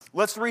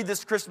Let's read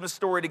this Christmas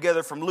story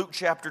together from Luke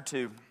chapter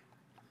 2.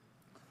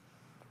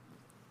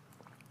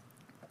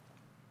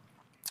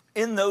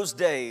 In those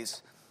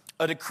days,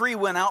 a decree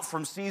went out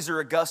from Caesar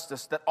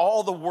Augustus that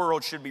all the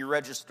world should be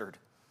registered.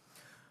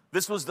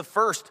 This was the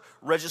first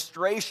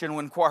registration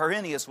when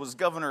Quirinius was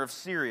governor of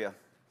Syria.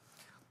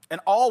 And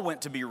all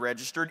went to be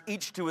registered,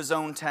 each to his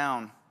own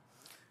town.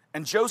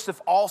 And Joseph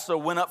also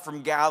went up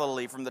from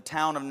Galilee, from the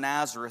town of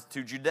Nazareth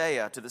to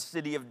Judea, to the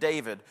city of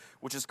David,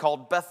 which is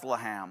called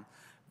Bethlehem,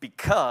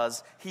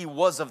 because he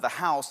was of the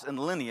house and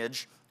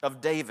lineage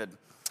of David.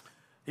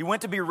 He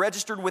went to be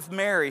registered with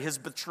Mary, his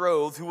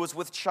betrothed, who was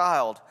with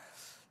child.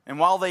 And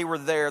while they were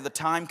there, the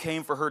time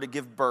came for her to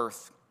give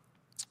birth.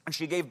 And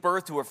she gave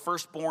birth to her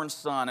firstborn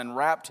son and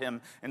wrapped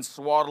him in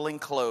swaddling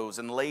clothes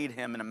and laid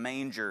him in a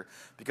manger,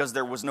 because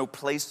there was no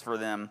place for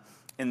them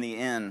in the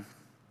inn.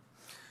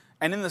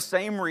 And in the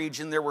same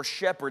region there were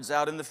shepherds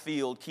out in the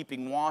field,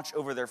 keeping watch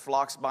over their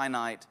flocks by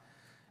night.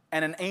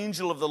 And an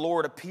angel of the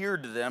Lord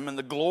appeared to them, and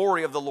the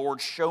glory of the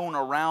Lord shone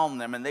around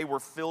them, and they were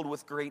filled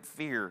with great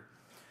fear.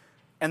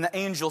 And the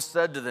angel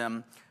said to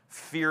them,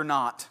 "Fear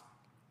not,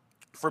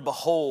 for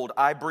behold,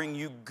 I bring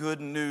you good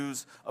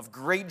news of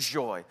great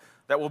joy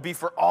that will be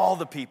for all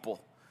the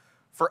people.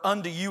 For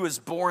unto you is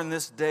born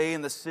this day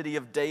in the city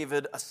of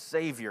David a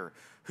Savior,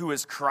 who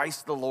is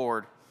Christ the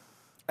Lord.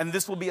 And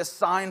this will be a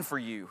sign for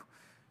you.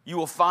 You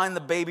will find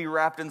the baby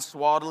wrapped in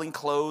swaddling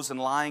clothes and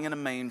lying in a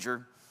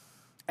manger."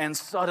 And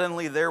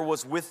suddenly there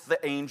was with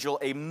the angel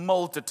a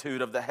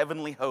multitude of the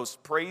heavenly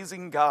host,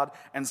 praising God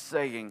and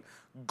saying,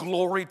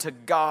 "Glory to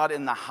God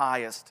in the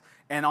highest,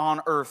 and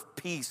on earth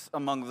peace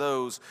among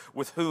those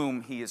with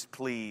whom he is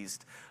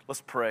pleased."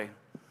 Let's pray.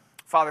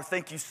 Father,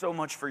 thank you so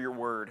much for your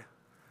word.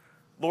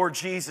 Lord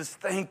Jesus,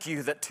 thank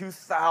you that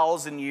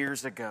 2,000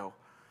 years ago,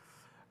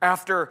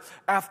 after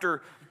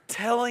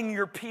telling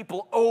your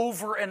people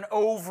over and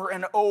over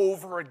and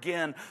over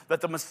again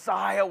that the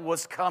Messiah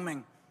was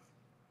coming,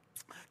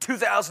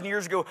 2,000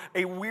 years ago,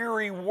 a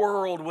weary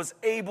world was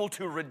able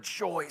to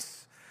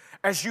rejoice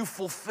as you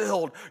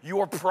fulfilled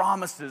your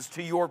promises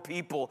to your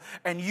people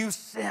and you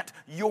sent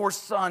your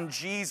Son,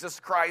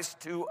 Jesus Christ,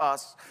 to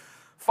us.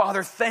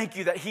 Father, thank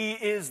you that he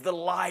is the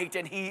light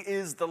and he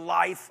is the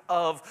life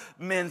of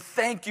men.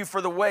 Thank you for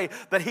the way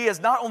that he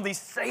has not only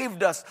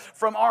saved us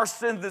from our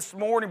sin this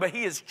morning, but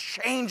he is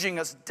changing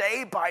us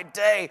day by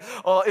day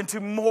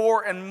into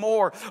more and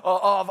more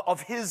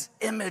of his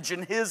image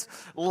and his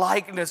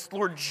likeness.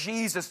 Lord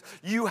Jesus,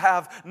 you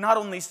have not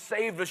only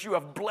saved us, you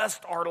have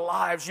blessed our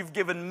lives. You've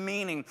given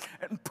meaning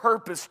and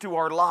purpose to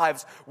our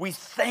lives. We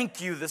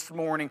thank you this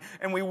morning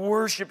and we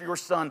worship your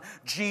Son,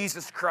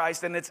 Jesus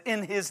Christ, and it's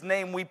in his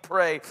name we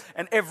pray.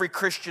 And every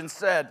Christian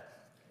said,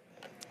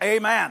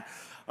 amen.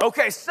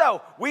 Okay,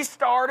 so we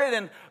started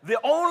in the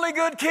only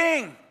good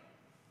king.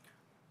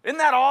 Isn't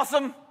that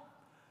awesome?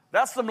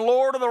 That's some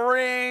Lord of the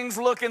Rings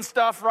looking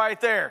stuff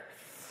right there.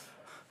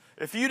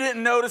 If you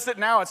didn't notice it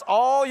now, it's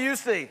all you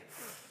see.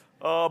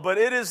 But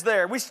it is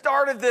there. We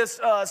started this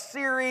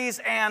series,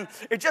 and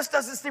it just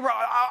doesn't seem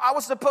right.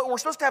 We're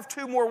supposed to have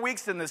 2 more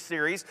weeks in this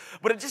series,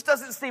 but it just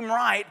doesn't seem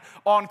right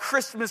on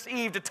Christmas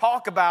Eve to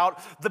talk about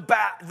the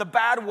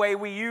bad way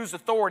we use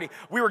authority.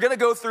 We were going to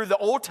go through the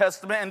Old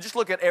Testament and just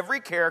look at every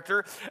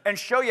character and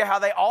show you how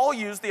they all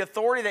use the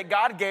authority that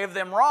God gave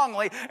them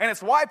wrongly, and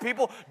it's why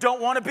people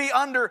don't want to be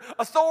under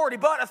authority.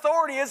 But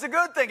authority is a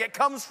good thing. It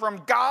comes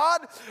from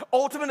God.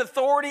 Ultimate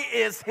authority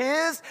is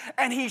his,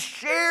 and he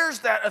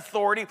shares that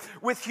authority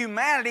with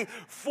humanity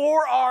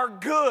for our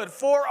good,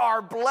 for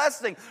our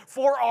blessing,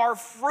 for our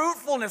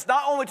fruitfulness.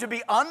 Not only to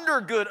be under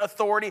good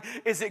authority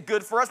is it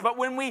good for us, but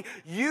when we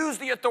use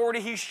the authority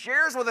he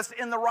shares with us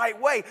in the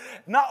right way,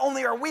 not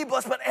only are we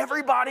blessed, but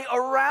everybody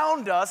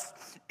around us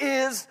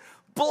is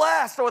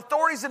blessed. So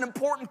authority is an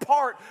important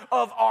part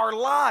of our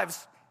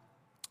lives.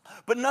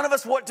 But none of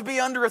us want to be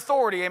under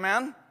authority,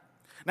 amen?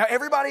 Now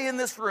everybody in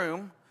this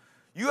room,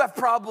 you have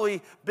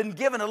probably been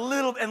given a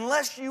little,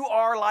 unless you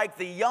are like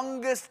the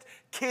youngest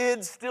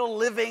kid still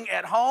living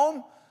at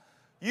home,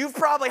 you've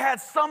probably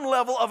had some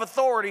level of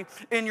authority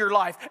in your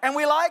life. And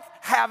we like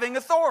having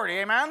authority,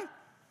 amen?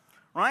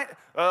 Right?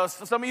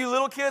 Some of you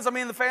little kids,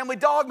 the family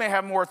dog may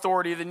have more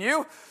authority than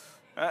you.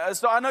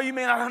 So I know you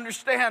may not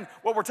understand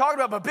what we're talking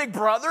about, but big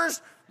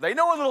brothers, they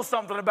know a little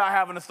something about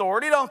having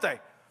authority, don't they?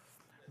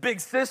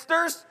 Big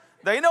sisters,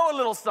 they know a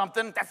little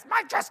something. That's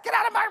my dress, get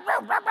out of my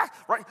room.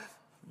 Right?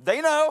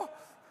 They know.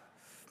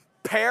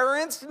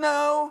 Parents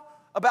know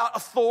about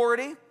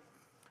authority,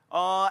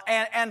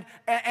 and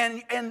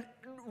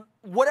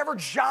whatever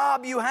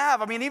job you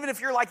have. Even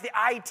if you're like the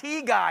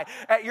IT guy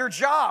at your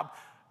job,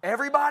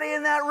 everybody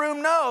in that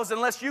room knows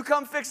unless you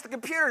come fix the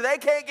computer, they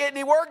can't get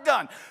any work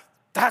done.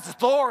 That's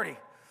authority.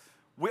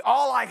 We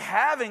all like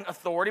having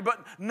authority,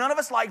 but none of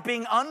us like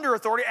being under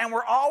authority, and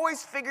we're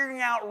always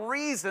figuring out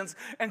reasons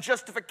and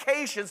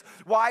justifications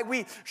why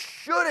we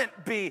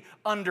shouldn't be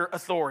under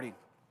authority.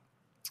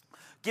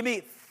 Give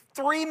me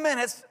 3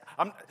 minutes.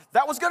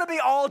 That was going to be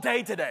all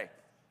day today.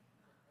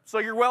 So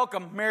you're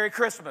welcome. Merry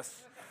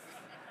Christmas.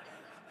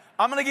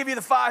 I'm going to give you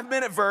the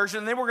 5-minute version,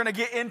 and then we're going to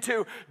get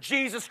into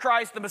Jesus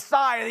Christ, the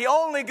Messiah, the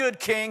only good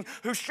king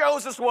who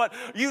shows us what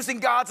using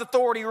God's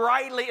authority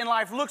rightly in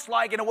life looks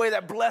like in a way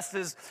that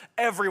blesses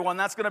everyone.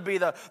 That's going to be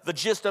the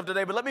gist of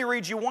today. But let me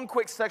read you one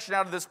quick section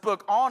out of this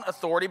book on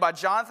authority by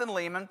Jonathan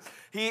Leeman.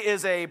 He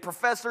is a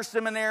professor,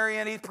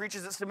 seminarian. He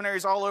preaches at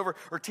seminaries all over,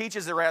 or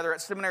teaches it rather,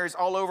 at seminaries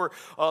all over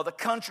the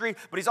country.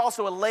 But he's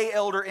also a lay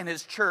elder in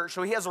his church.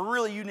 So he has a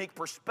really unique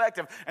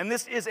perspective. And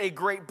this is a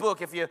great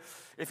book. If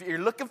you're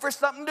looking for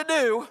something to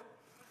do,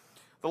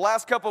 the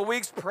last couple of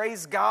weeks,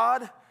 praise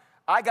God,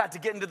 I got to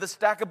get into the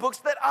stack of books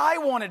that I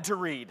wanted to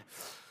read.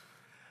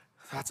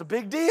 That's a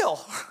big deal.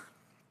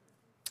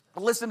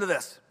 Listen to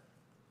this.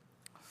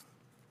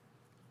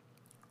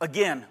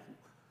 Again,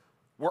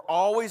 we're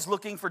always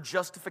looking for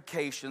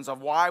justifications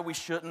of why we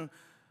shouldn't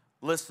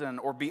listen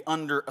or be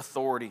under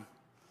authority.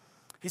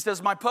 He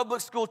says, my public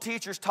school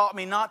teachers taught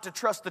me not to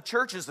trust the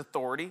church's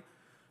authority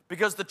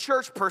because the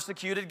church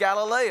persecuted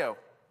Galileo.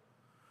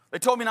 They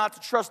told me not to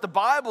trust the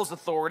Bible's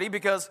authority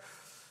because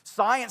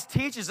science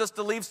teaches us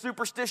to leave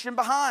superstition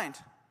behind.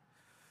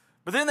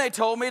 But then they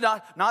told me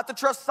not to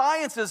trust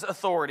science's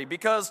authority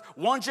because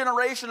one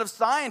generation of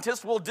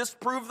scientists will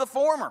disprove the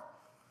former.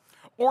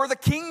 Or the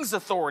king's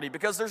authority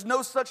because there's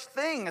no such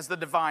thing as the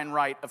divine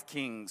right of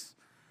kings.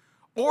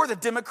 Or the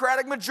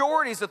Democratic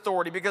majority's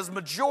authority because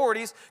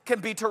majorities can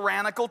be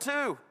tyrannical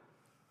too.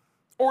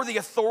 Or the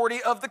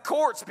authority of the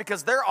courts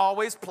because they're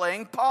always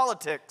playing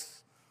politics.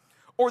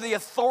 Or the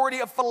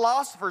authority of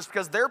philosophers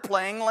because they're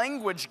playing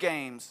language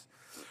games.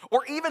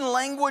 Or even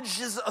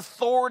language's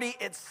authority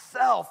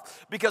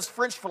itself because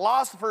French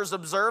philosophers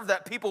observed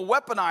that people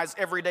weaponize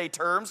everyday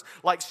terms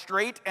like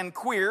straight and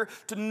queer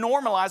to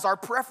normalize our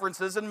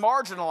preferences and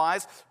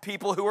marginalize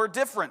people who are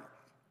different.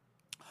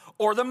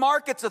 Or the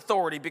market's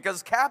authority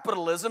because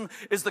capitalism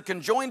is the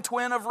conjoined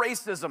twin of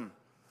racism.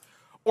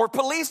 Or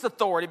police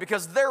authority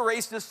because they're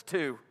racist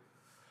too.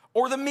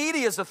 Or the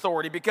media's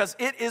authority because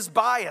it is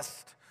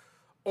biased.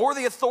 Or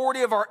the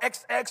authority of our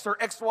XX or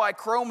XY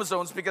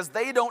chromosomes because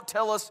they don't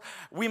tell us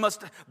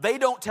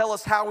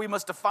how we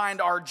must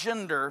define our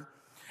gender.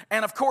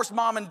 And of course,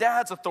 mom and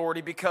dad's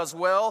authority because,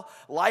 well,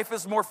 life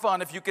is more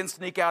fun if you can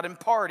sneak out and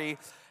party.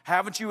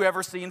 Haven't you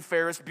ever seen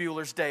Ferris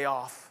Bueller's Day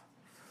Off?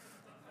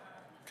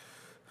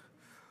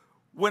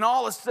 When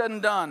all is said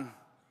and done,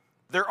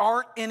 there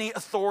aren't any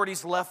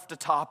authorities left to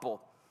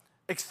topple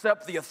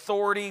except the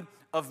authority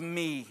of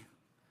me.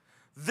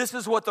 This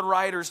is what the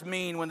writers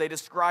mean when they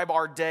describe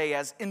our day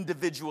as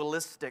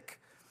individualistic.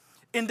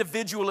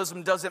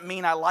 Individualism doesn't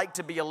mean I like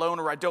to be alone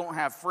or I don't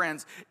have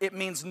friends. It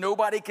means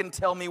nobody can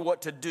tell me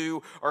what to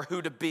do or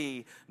who to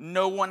be.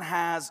 No one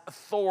has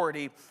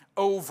authority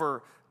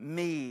over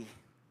me.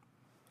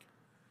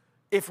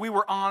 If we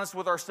were honest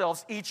with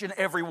ourselves, each and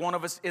every one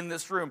of us in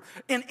this room,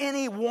 in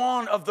any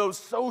one of those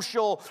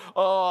social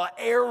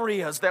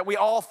areas that we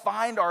all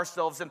find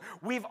ourselves in,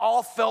 we've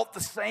all felt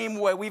the same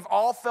way. We've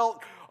all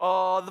felt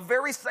the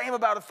very same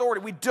about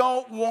authority. We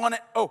don't want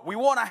it, we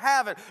want to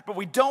have it, but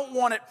we don't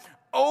want it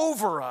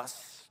over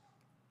us.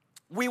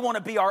 We want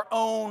to be our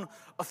own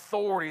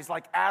authorities,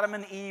 like Adam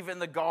and Eve in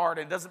the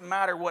garden. It doesn't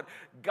matter what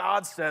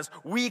God says.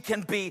 We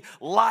can be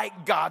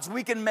like gods.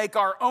 We can make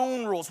our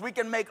own rules. We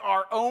can make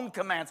our own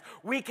commands.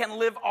 We can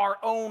live our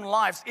own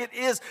lives. It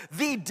is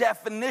the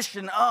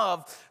definition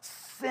of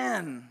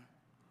sin.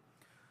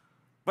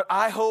 But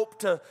I hope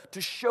to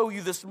show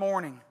you this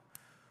morning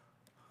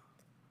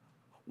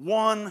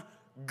one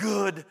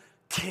good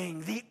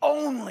king, the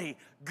only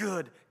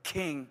good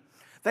king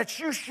that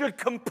you should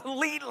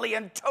completely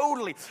and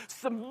totally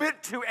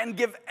submit to and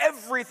give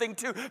everything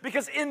to,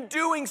 because in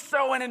doing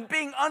so and in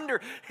being under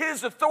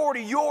his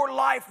authority, your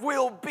life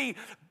will be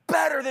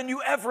better than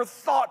you ever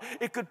thought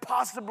it could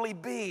possibly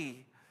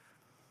be.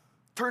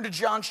 Turn to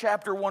John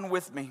chapter 1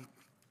 with me.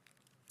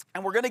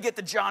 And we're going to get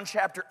to John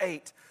chapter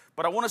 8.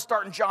 But I want to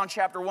start in John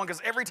chapter 1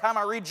 because every time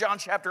I read John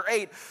chapter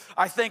 8,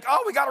 I think,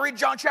 we got to read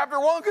John chapter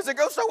 1 because it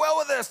goes so well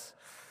with this.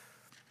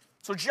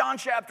 So John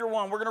chapter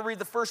 1, we're going to read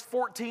the first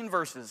 14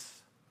 verses.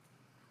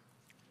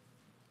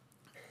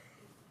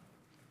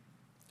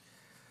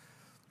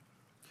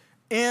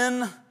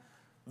 In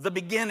the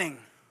beginning.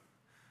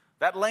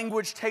 That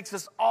language takes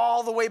us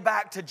all the way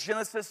back to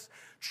Genesis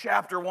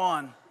chapter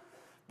 1.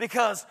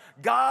 Because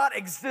God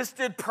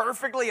existed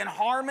perfectly in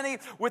harmony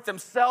with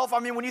himself. I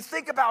mean, when you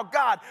think about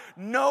God,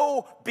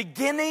 no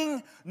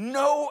beginning,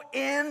 no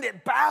end.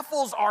 It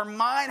baffles our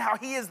mind how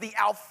he is the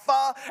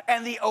Alpha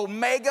and the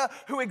Omega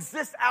who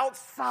exists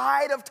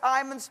outside of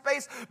time and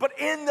space. But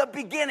in the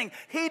beginning,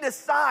 he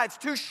decides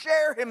to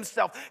share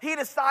himself. He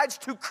decides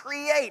to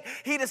create.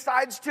 He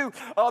decides to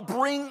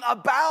bring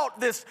about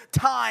this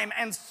time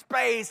and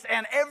space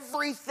and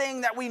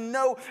everything that we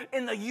know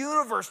in the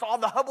universe. All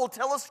the Hubble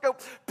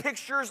telescope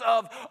pictures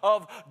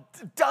of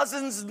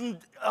dozens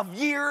of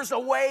years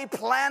away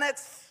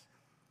planets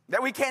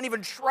that we can't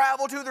even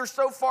travel to. They're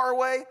so far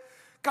away.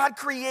 God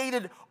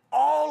created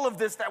all of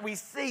this that we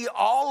see,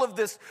 all of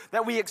this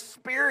that we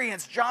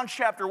experience. John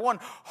chapter 1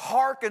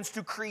 hearkens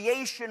to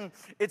creation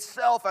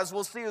itself, as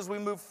we'll see as we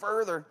move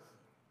further.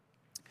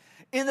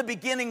 In the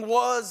beginning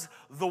was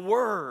the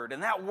Word,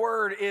 and that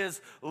word is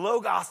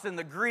logos in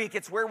the Greek.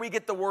 It's where we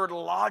get the word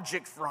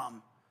logic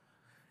from.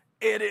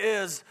 It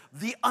is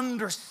the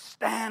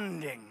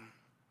understanding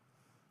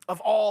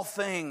of all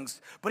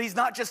things. But he's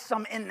not just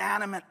some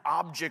inanimate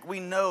object. We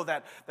know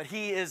that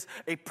he is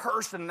a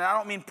person, and I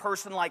don't mean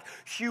person like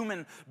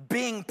human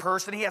being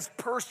person. He has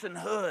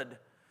personhood.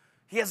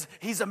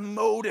 He's a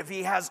motive.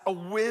 He has a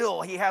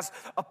will. He has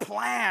a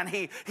plan.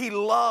 He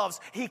loves.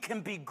 He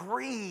can be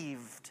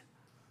grieved.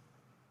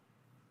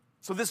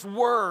 So this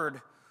word,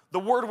 the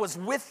Word was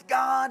with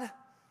God,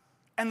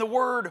 and the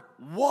Word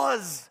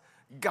was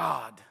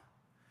God.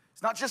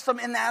 It's not just some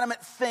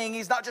inanimate thing.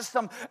 He's not just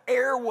some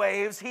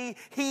airwaves.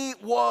 He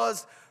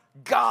was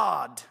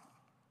God.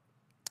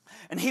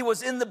 And he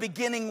was in the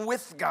beginning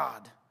with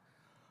God.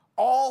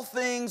 All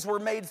things were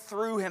made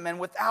through him, and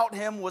without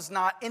him was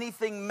not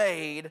anything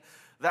made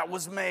that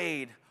was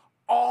made.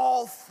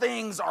 All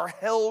things are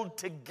held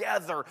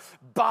together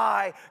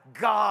by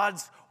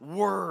God's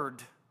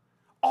word.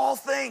 All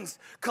things.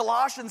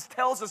 Colossians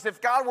tells us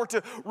if God were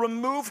to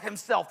remove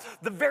himself,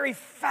 the very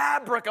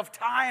fabric of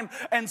time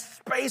and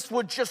space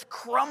would just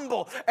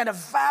crumble and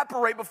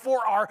evaporate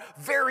before our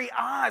very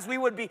eyes. We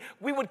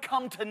would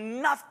come to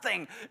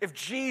nothing if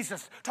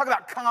Jesus, talk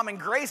about common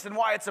grace and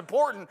why it's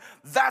important.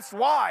 That's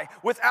why.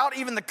 Without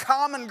even the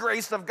common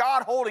grace of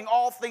God holding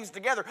all things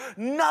together,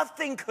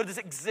 nothing could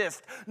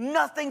exist.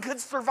 Nothing could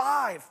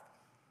survive.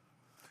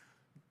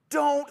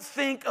 Don't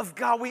think of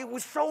God. We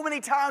so many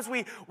times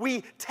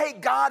we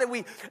take God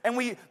and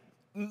we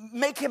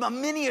make him a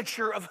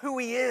miniature of who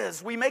he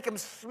is. We make him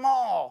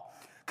small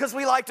because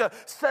we like to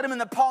set him in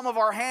the palm of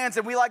our hands,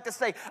 and we like to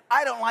say,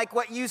 I don't like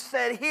what you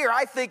said here.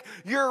 I think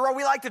you're wrong.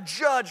 We like to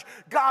judge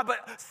God,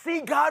 but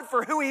see God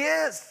for who he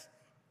is.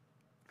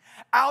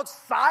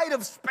 Outside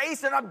of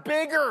space and I'm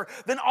bigger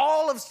than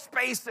all of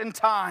space and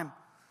time.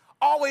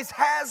 Always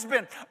has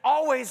been,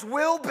 always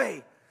will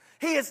be.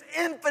 He is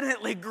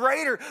infinitely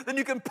greater than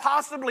you can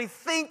possibly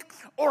think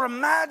or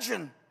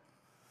imagine.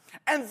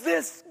 And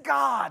this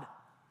God,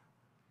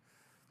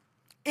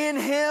 in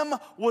him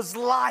was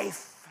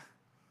life.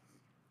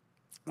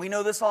 We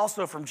know this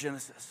also from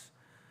Genesis.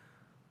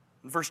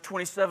 In verse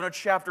 27 of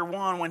chapter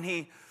 1, when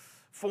he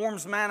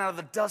forms man out of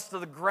the dust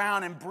of the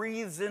ground and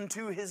breathes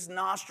into his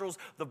nostrils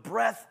the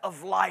breath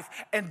of life,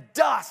 and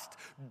dust,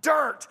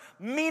 dirt,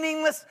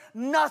 meaningless,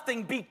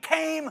 nothing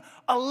became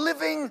a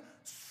living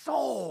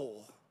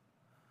soul.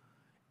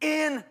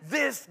 In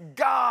this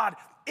God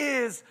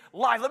is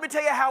life. Let me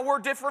tell you how we're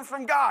different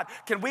from God.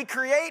 Can we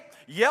create?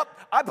 Yep.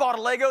 I bought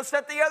a Lego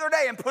set the other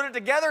day and put it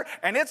together,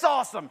 and it's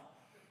awesome.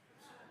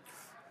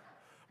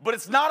 But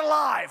it's not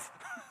alive.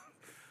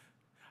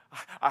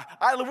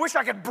 I wish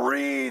I could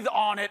breathe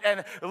on it,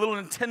 and a little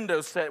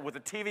Nintendo set with a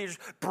TV, just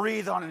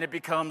breathe on it, and it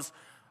becomes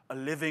a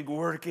living,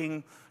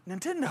 working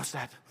Nintendo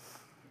set.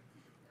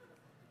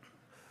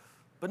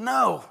 But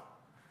no.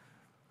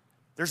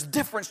 There's a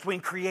difference between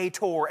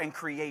creator and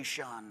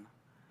creation.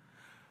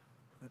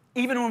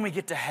 Even when we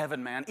get to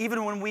heaven, man,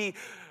 even when we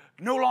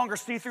no longer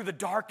see through the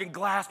darkened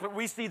glass, but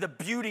we see the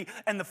beauty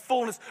and the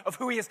fullness of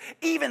who he is,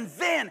 even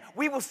then,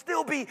 we will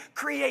still be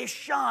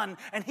creation,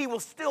 and he will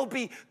still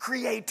be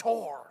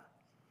creator.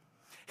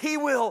 He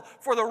will,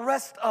 for the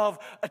rest of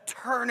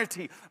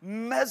eternity,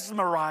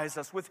 mesmerize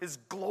us with his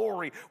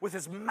glory, with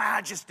his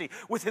majesty,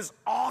 with his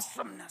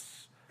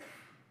awesomeness.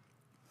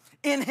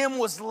 In him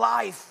was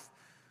life,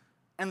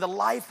 and the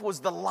life was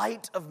the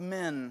light of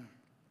men.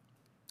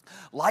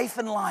 Life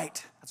and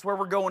light. That's where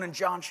we're going in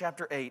John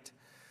chapter 8.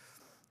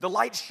 The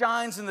light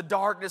shines in the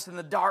darkness, and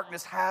the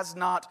darkness has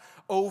not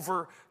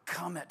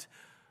overcome it.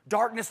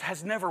 Darkness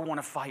has never won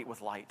a fight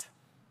with light.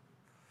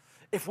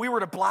 If we were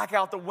to black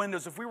out the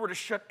windows, if we were to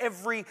shut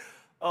every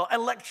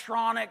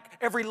electronic,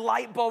 every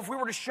light bulb, if we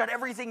were to shut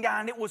everything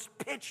down, and it was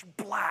pitch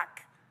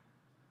black,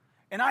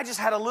 and I just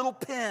had a little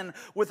pin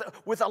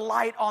with a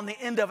light on the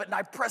end of it, and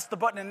I pressed the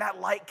button and that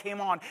light came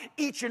on,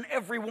 each and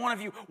every one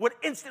of you would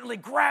instantly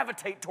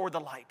gravitate toward the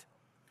light.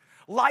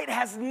 Light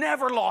has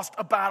never lost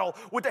a battle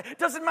with it. It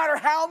doesn't matter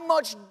how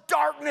much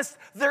darkness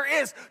there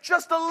is,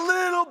 just a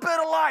little bit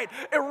of light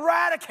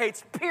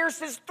eradicates,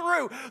 pierces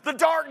through the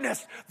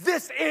darkness.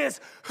 This is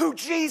who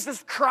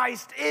Jesus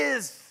Christ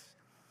is.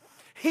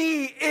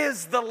 He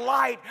is the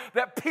light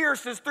that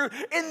pierces through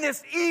in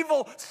this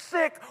evil,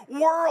 sick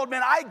world.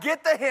 Man, I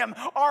get the hymn.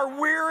 Our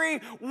weary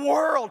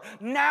world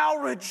now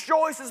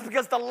rejoices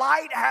because the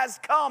light has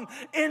come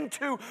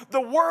into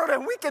the world,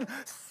 and we can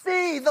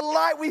see the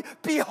light. We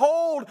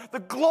behold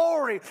the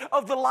glory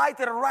of the light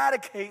that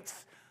eradicates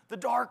the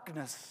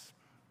darkness.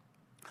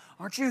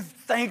 Aren't you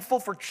thankful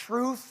for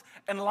truth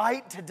and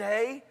light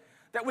today?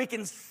 That we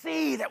can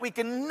see, that we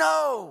can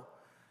know.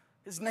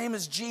 His name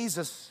is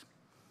Jesus.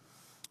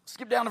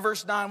 Skip down to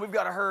verse 9. We've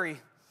got to hurry.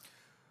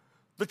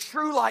 The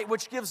true light,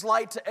 which gives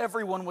light to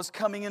everyone, was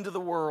coming into the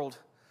world.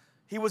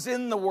 He was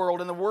in the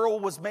world, and the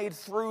world was made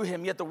through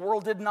him, yet the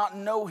world did not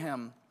know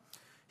him.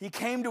 He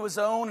came to his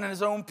own, and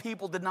his own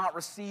people did not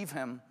receive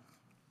him.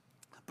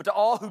 But to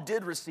all who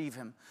did receive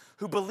him,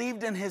 who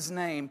believed in his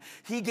name,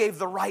 he gave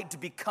the right to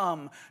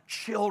become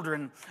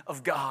children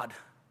of God.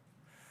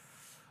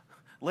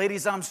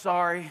 Ladies, I'm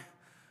sorry,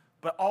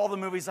 but all the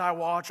movies I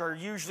watch are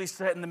usually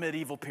set in the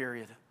medieval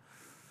period.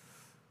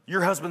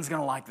 Your husband's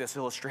going to like this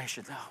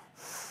illustration, though.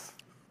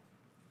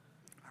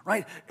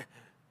 Right?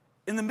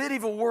 In the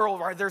medieval world,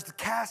 right, there's the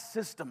caste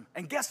system.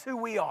 And guess who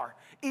we are?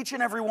 Each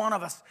and every one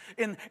of us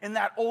in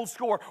that old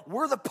school.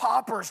 We're the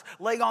paupers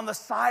laying on the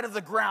side of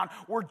the ground.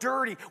 We're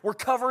dirty. We're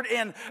covered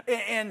in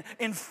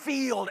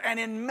field and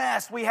in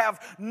mess. We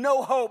have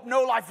no hope,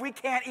 no life. We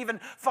can't even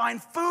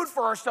find food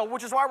for ourselves,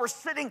 which is why we're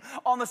sitting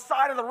on the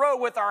side of the road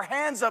with our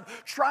hands up,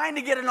 trying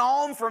to get an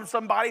alm from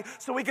somebody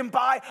so we can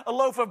buy a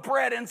loaf of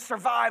bread and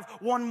survive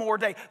one more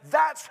day.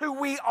 That's who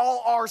we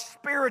all are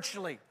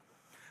spiritually.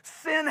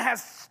 Sin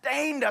has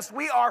stained us.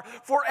 We are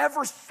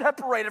forever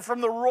separated from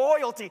the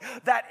royalty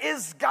that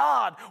is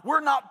God.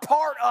 We're not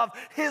part of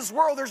his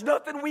world. There's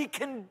nothing we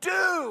can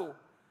do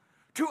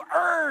to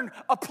earn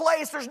a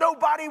place. There's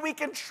nobody we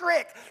can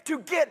trick to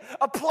get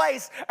a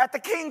place at the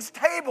king's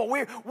table.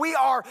 We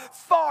are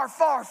far,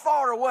 far,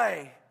 far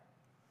away.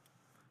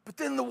 But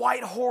then the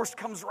white horse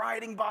comes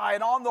riding by,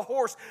 and on the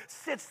horse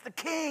sits the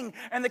king,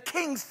 and the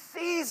king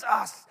sees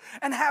us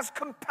and has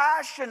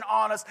compassion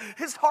on us.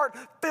 His heart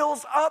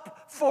fills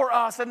up for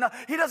us, and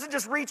he doesn't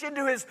just reach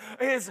into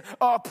his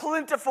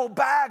plentiful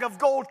bag of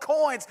gold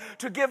coins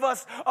to give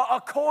us a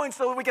coin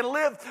so that we can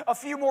live a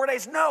few more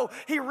days. No,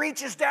 he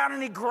reaches down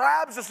and he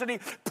grabs us and he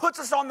puts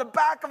us on the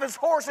back of his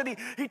horse, and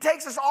he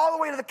takes us all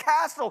the way to the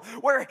castle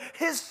where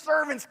his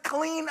servants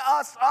clean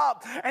us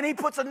up, and he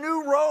puts a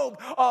new robe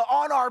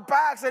on our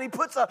backs, and he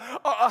puts a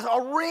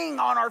ring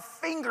on our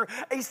finger,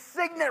 a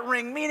signet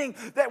ring, meaning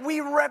that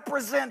we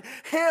represent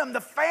him,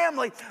 the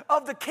family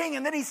of the king.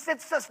 And then he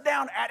sits us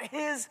down at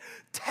his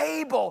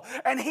table,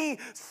 and he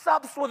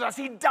sups with us.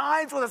 He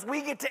dines with us.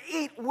 We get to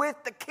eat with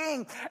the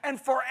king, and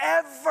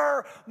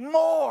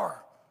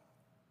forevermore.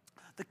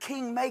 The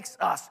king makes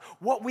us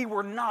what we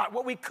were not,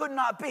 what we could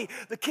not be.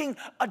 The king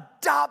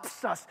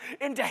adopts us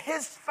into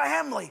his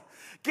family,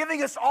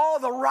 giving us all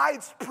the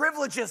rights,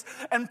 privileges,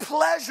 and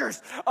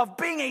pleasures of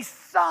being a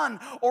son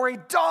or a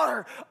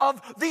daughter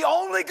of the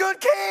only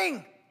good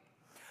king.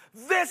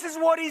 This is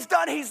what he's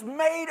done. He's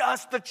made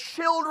us the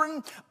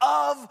children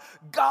of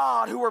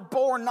God, who were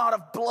born not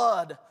of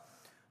blood,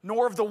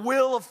 nor of the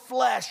will of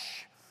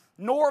flesh,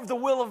 nor of the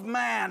will of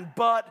man,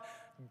 but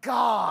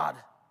God.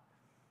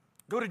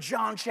 Go to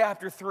John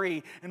chapter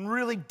 3 and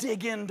really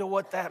dig into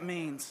what that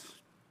means.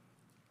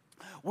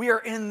 We are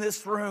in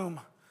this room,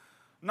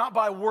 not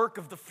by work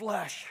of the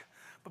flesh,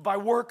 but by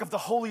work of the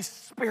Holy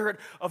Spirit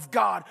of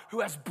God,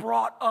 who has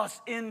brought us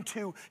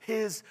into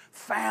his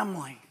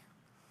family.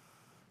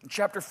 In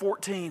chapter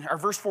 14, or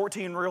verse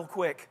 14 real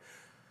quick.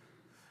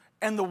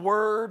 And the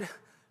Word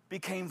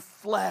became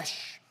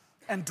flesh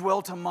and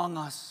dwelt among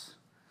us.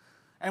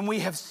 And we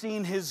have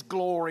seen his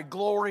glory,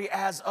 glory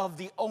as of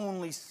the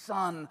only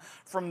Son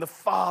from the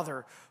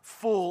Father,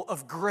 full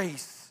of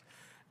grace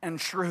and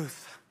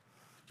truth.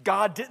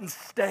 God didn't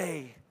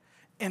stay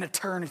in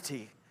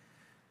eternity.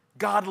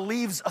 God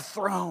leaves a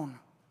throne.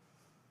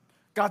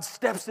 God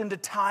steps into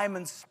time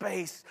and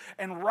space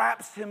and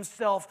wraps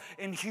himself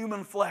in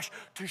human flesh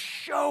to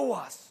show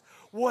us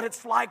what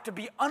it's like to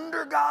be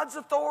under God's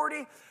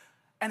authority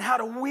and how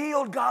to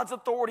wield God's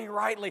authority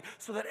rightly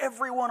so that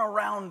everyone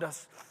around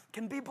us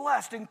can be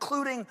blessed,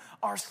 including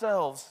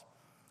ourselves.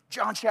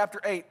 John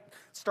chapter 8,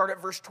 start at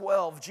verse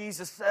 12.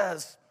 Jesus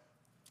says,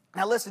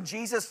 now listen,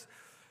 Jesus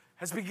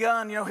has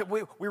begun,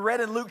 we read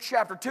in Luke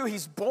chapter 2,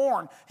 he's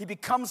born, he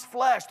becomes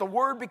flesh, the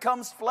Word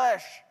becomes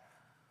flesh.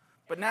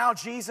 But now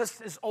Jesus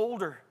is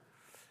older.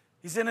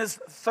 He's in his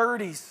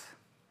 30s.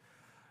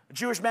 A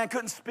Jewish man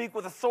couldn't speak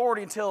with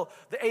authority until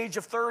the age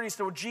of 30.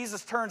 So when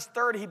Jesus turns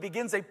 30, he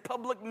begins a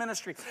public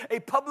ministry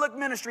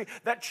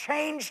that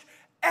changed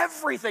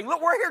everything.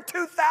 Look, we're here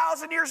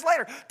 2,000 years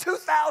later.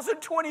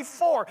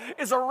 2024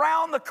 is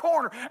around the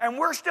corner, and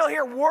we're still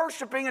here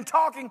worshiping and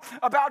talking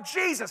about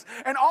Jesus.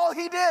 And all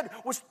he did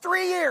was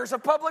 3 years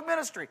of public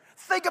ministry.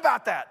 Think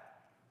about that.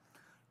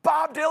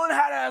 Bob Dylan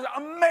had an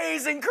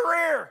amazing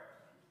career.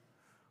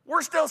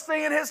 We're still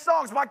singing his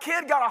songs. My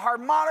kid got a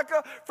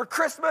harmonica for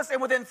Christmas,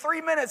 and within 3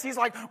 minutes, he's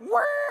like,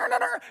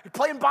 he's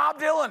playing Bob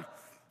Dylan.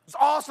 It's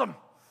awesome.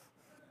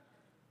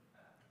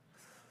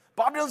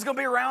 Bob Dylan's going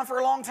to be around for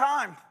a long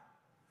time.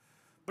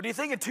 But do you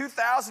think in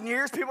 2,000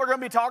 years, people are going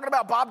to be talking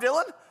about Bob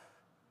Dylan?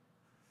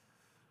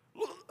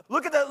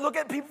 Look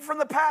at people from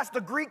the past, the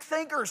Greek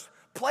thinkers,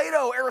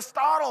 Plato,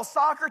 Aristotle,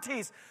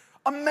 Socrates,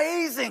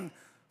 amazing,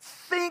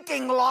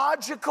 thinking,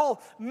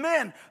 logical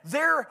men.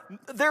 Their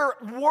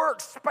work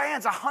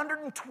spans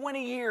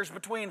 120 years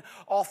between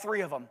all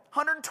three of them.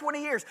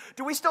 120 years.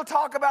 Do we still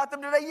talk about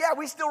them today? Yeah,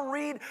 we still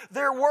read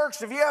their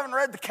works. If you haven't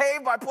read The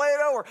Cave by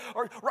Plato,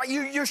 or right,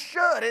 you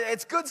should.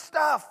 It's good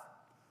stuff.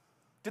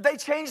 Did they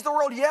change the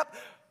world? Yep.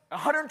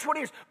 120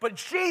 years. But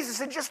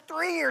Jesus, in just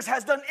 3 years,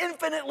 has done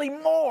infinitely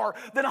more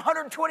than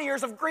 120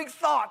 years of Greek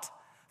thought.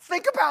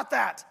 Think about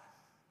that.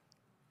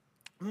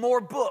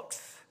 More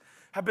books,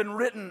 have been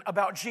written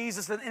about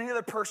Jesus than any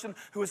other person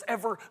who has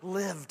ever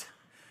lived.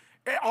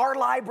 In our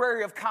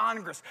Library of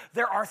Congress,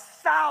 there are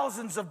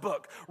thousands of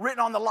books written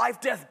on the life,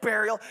 death,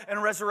 burial,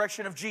 and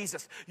resurrection of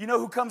Jesus. You know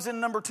who comes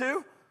in number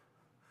 2?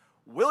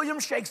 William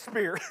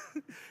Shakespeare.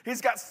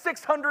 He's got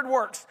 600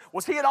 works.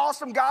 Was he an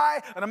awesome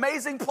guy, an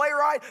amazing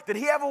playwright? Did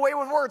he have a way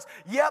with words?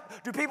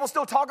 Yep. Do people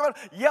still talk about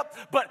it? Yep.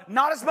 But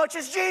not as much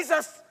as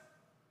Jesus.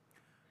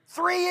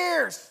 3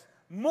 years.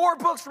 More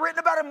books written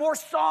about him, more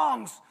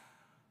songs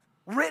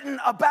written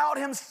about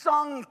him,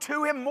 sung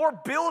to him, more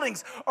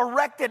buildings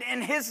erected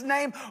in his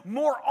name,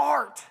 more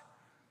art.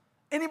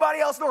 Anybody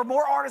else know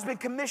more art has been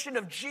commissioned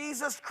of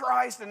Jesus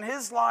Christ and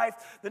his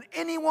life than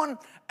anyone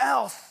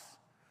else?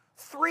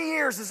 3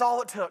 years is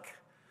all it took.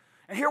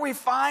 And here we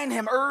find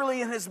him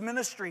early in his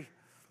ministry.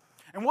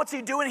 And what's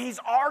he doing? He's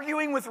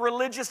arguing with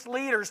religious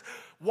leaders.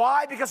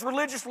 Why? Because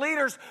religious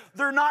leaders,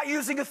 they're not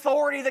using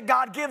authority that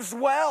God gives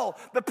well.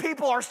 The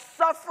people are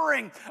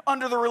suffering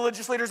under the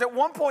religious leaders. At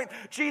one point,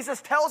 Jesus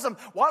tells them,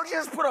 why don't you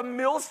just put a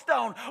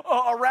millstone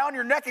around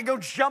your neck and go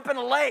jump in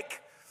a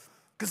lake?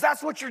 Because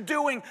that's what you're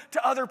doing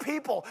to other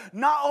people.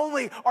 Not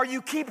only are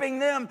you keeping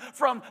them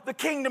from the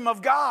kingdom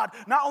of God,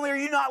 not only are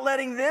you not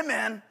letting them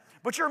in,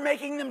 but you're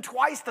making them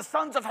twice the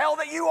sons of hell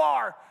that you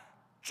are.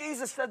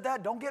 Jesus said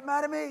that. Don't get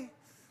mad at me.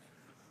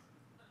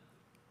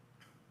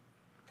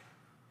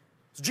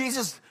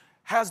 Jesus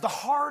has the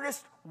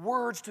hardest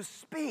words to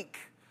speak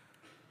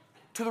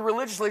to the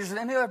religious leaders than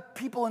any other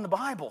people in the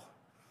Bible,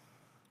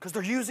 because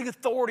they're using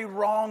authority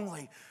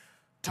wrongly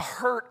to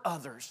hurt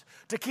others,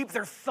 to keep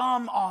their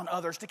thumb on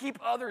others, to keep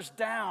others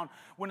down,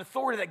 when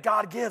authority that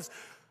God gives,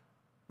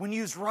 when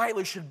used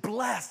rightly, should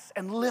bless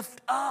and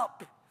lift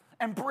up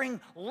and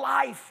bring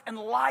life and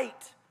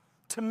light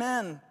to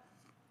men.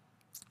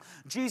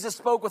 Jesus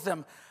spoke with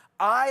them,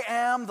 I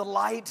am the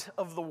light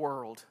of the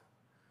world.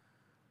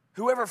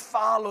 Whoever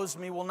follows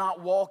me will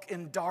not walk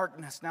in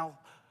darkness. Now,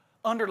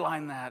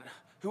 underline that.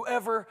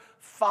 Whoever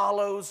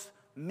follows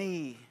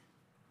me.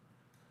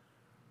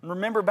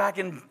 Remember back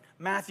in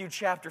Matthew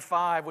chapter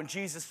 5 when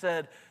Jesus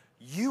said,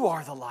 you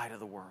are the light of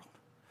the world.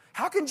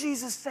 How can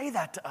Jesus say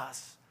that to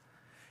us?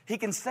 He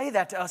can say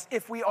that to us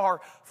if we are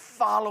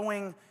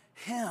following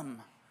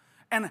him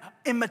and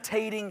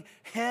imitating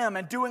him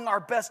and doing our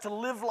best to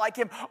live like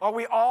him. Are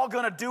we all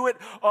going to do it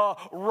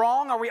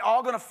wrong? Are we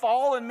all going to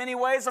fall in many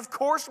ways? Of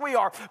course we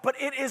are.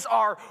 But it is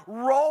our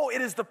role.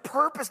 It is the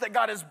purpose that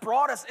God has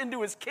brought us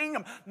into his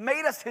kingdom,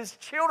 made us his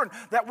children,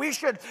 that we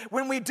should,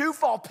 when we do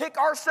fall, pick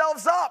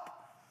ourselves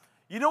up.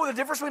 You know the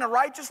difference between a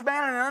righteous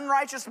man and an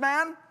unrighteous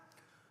man?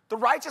 The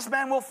righteous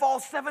man will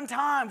fall 7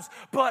 times,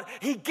 but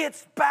he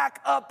gets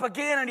back up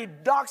again and he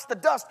knocks the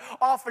dust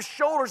off his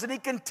shoulders and he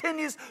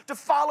continues to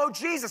follow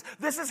Jesus.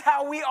 This is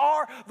how we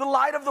are the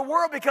light of the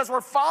world, because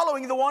we're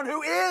following the one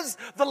who is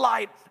the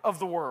light of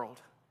the world.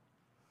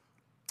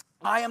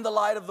 I am the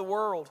light of the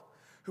world.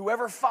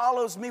 Whoever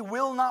follows me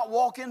will not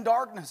walk in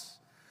darkness,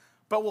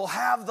 but will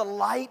have the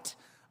light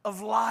of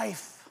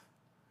life.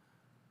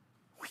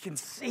 We can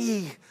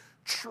see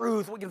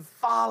truth, we can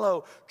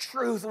follow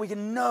truth, we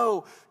can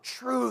know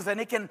truth,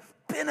 and it can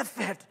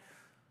benefit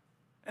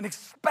and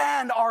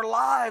expand our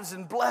lives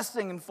in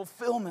blessing and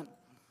fulfillment.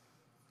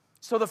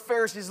 So the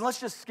Pharisees, and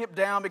let's just skip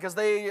down because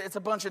it's a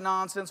bunch of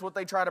nonsense what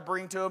they try to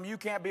bring to them. You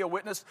can't be a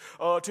witness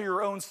to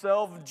your own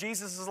self.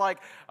 Jesus is like,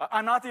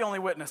 I'm not the only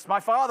witness.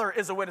 My Father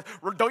is a witness.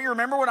 Don't you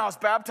remember when I was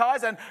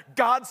baptized and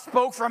God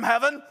spoke from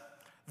heaven?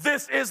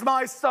 This is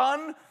my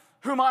Son,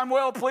 whom I'm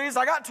well pleased.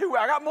 I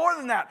got more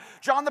than that.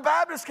 John the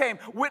Baptist came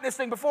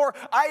witnessing before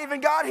I even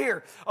got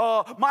here.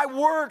 My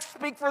works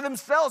speak for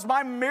themselves.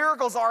 My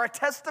miracles are a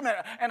testament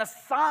and a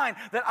sign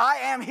that I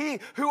am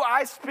he who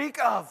I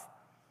speak of.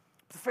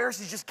 The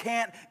Pharisees just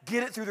can't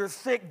get it through their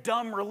thick,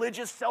 dumb,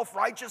 religious,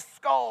 self-righteous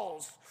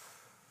skulls.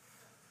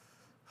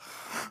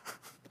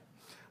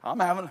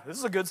 This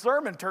is a good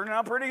sermon, turning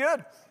out pretty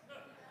good.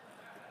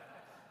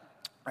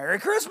 Merry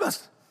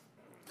Christmas.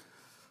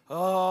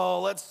 Oh,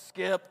 let's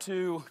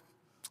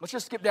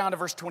just skip down to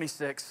verse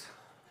 26.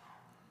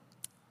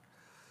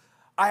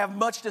 I have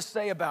much to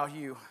say about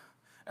you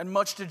and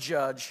much to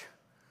judge,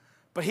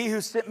 but he who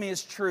sent me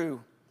is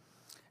true,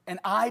 and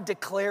I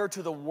declare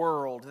to the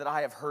world that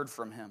I have heard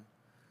from him.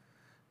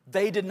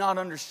 They did not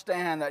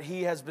understand that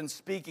he has been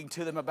speaking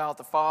to them about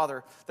the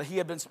Father, that he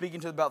had been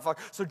speaking to them about the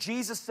Father. So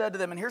Jesus said to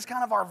them, and here's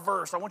kind of our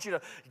verse. I want you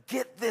to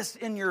get this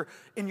in your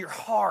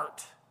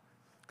heart,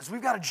 because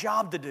we've got a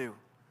job to do.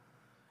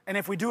 And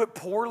if we do it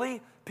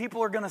poorly,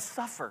 people are going to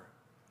suffer.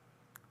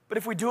 But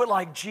if we do it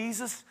like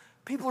Jesus,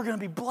 people are going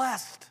to be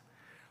blessed.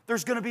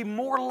 There's going to be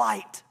more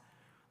light.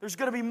 There's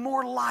going to be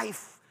more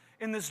life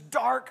in this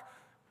dark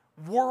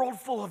world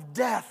full of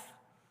death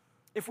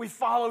if we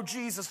follow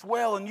Jesus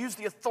well and use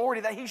the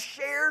authority that he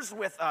shares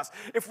with us.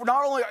 If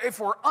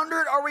we're under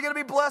it, are we going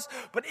to be blessed?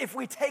 But if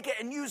we take it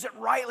and use it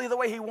rightly the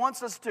way he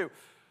wants us to,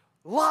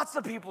 lots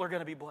of people are going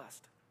to be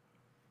blessed.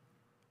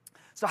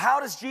 So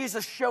how does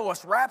Jesus show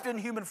us, wrapped in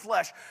human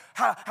flesh,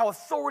 how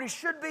authority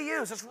should be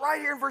used? It's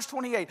right here in verse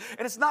 28.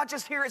 And it's not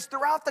just here, it's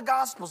throughout the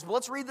Gospels. But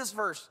let's read this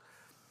verse.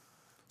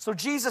 So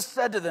Jesus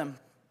said to them,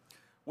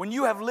 when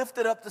you have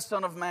lifted up the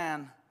Son of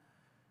Man,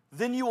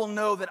 then you will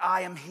know that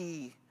I am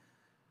He.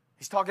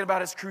 He's talking about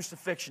his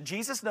crucifixion.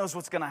 Jesus knows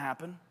what's going to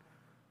happen.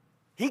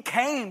 He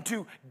came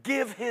to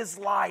give his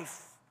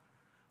life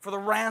for the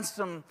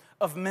ransom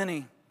of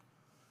many.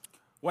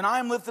 When I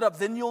am lifted up,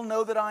 then you'll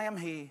know that I am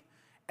He,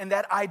 and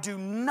that I do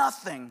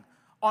nothing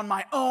on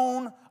my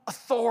own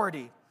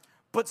authority,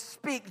 but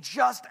speak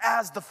just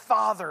as the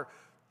Father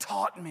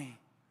taught me.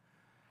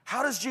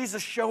 How does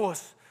Jesus show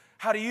us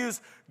how to use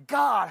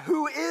God,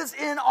 who is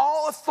in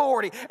all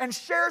authority and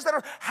shares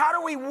that? How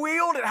do we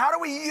wield it? How do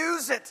we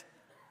use it?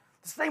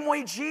 The same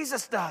way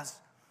Jesus does.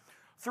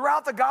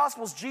 Throughout the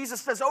Gospels, Jesus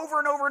says over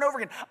and over and over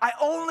again, I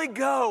only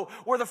go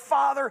where the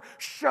Father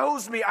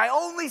shows me. I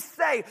only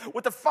say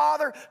what the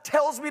Father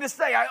tells me to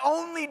say. I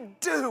only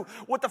do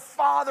what the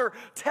Father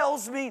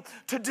tells me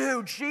to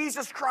do.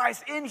 Jesus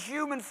Christ in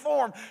human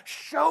form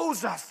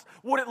shows us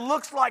what it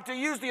looks like to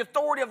use the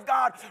authority of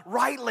God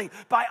rightly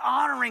by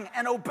honoring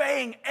and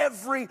obeying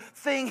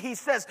everything He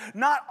says.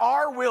 Not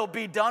our will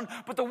be done,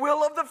 but the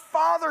will of the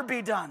Father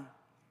be done.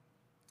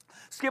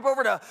 Skip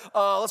over to,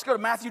 let's go to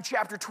Matthew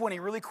chapter 20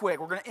 really quick.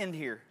 We're going to end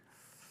here.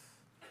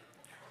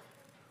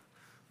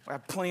 We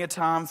have plenty of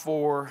time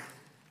for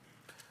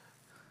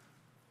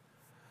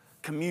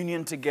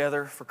communion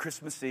together for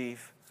Christmas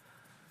Eve,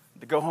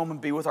 to go home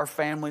and be with our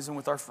families and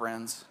with our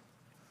friends.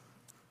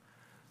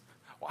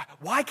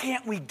 Why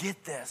can't we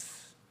get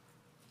this?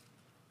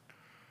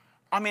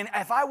 I mean,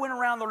 if I went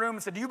around the room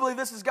and said, do you believe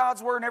this is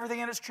God's word and everything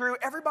in it is true?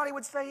 Everybody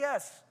would say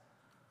yes.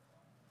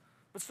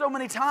 But so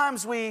many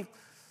times we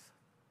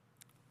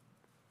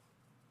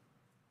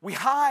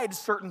hide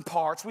certain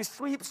parts. We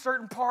sweep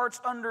certain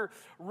parts under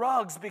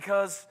rugs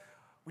because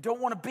we don't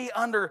want to be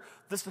under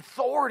this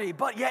authority.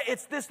 But yet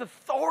it's this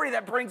authority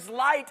that brings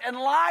light and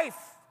life.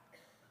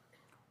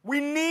 We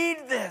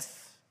need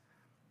this.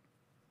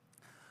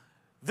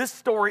 This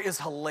story is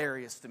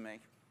hilarious to me.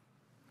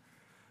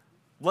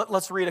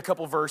 Let's read a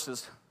couple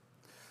verses.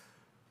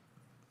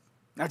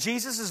 Now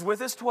Jesus is with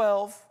his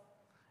 12,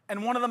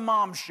 and one of the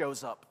moms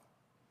shows up.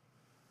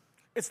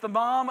 It's the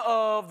mom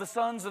of the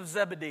sons of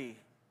Zebedee.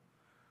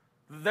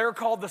 They're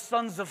called the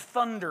sons of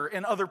thunder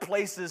in other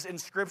places in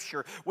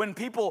Scripture. When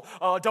people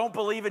don't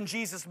believe in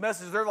Jesus'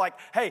 message, they're like,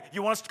 hey,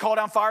 you want us to call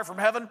down fire from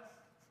heaven?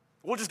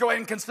 We'll just go ahead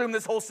and consume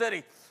this whole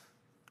city.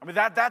 I mean,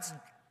 that's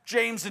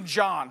James and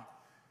John.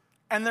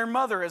 And their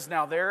mother is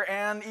now there.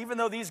 And even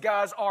though these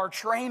guys are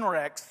train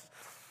wrecks,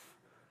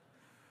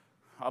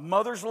 a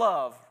mother's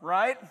love,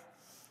 right?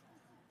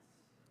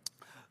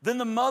 Then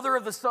the mother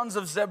of the sons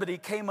of Zebedee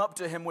came up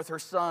to him with her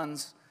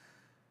sons,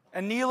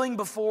 and kneeling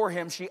before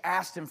him, she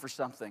asked him for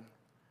something.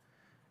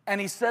 And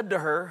he said to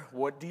her,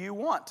 what do you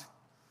want?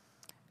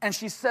 And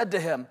she said to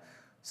him,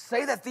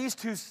 say that these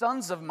two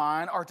sons of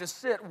mine are to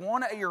sit,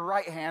 one at your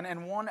right hand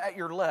and one at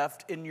your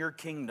left in your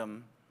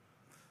kingdom.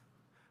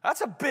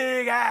 That's a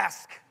big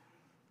ask.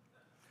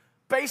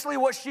 Basically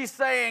what she's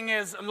saying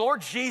is,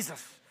 Lord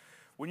Jesus,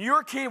 when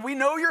you're king, we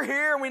know you're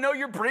here and we know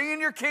you're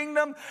bringing your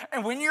kingdom.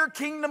 And when your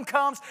kingdom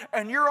comes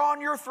and you're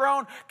on your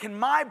throne, can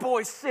my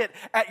boys sit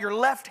at your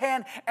left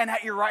hand and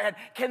at your right hand?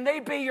 Can they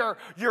be your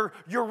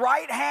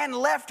right hand,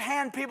 left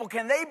hand people?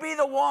 Can they be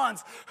the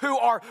ones who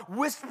are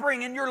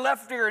whispering in your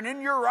left ear and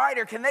in your right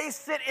ear? Can they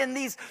sit in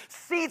these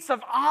seats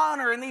of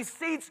honor and these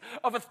seats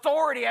of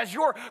authority as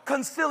your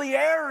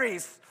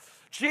conciliaries?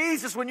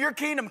 Jesus, when your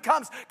kingdom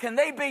comes, can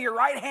they be your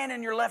right hand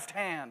and your left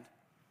hand?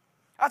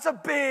 That's a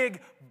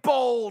big,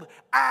 bold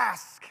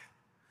ask.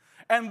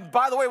 And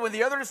by the way, when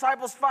the other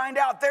disciples find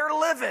out, they're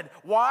livid.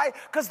 Why?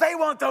 Because they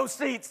want those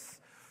seats.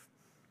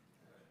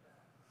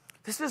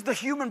 This is the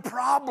human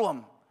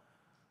problem.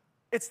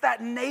 It's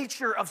that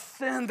nature of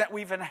sin that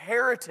we've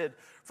inherited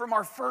from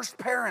our first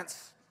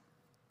parents.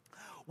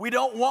 We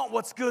don't want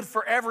what's good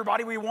for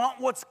everybody. We want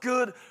what's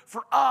good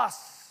for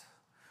us.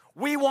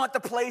 We want the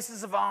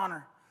places of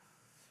honor.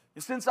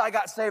 Since I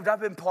got saved,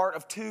 I've been part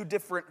of 2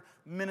 different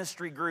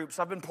ministry groups.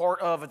 I've been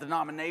part of a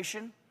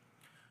denomination.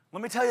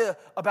 Let me tell you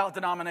about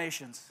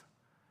denominations.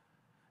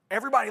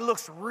 Everybody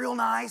looks real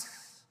nice.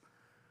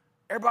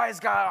 Everybody's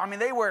got,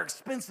 they wear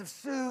expensive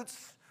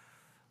suits.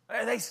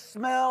 They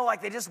smell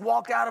like they just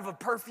walked out of a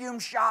perfume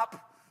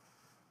shop,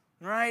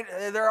 right?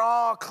 They're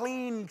all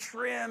clean,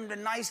 trimmed,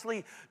 and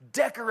nicely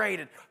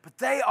decorated. But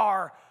they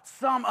are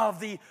some of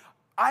the,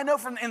 I know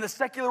from in the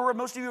secular world,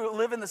 most of you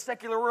live in the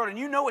secular world, and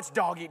you know it's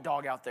dog eat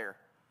dog out there.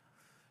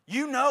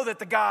 You know that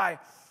the guy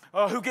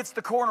who gets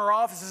the corner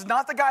office is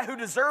not the guy who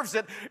deserves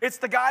it. It's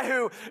the guy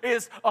who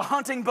is a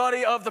hunting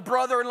buddy of the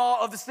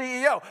brother-in-law of the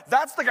CEO.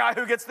 That's the guy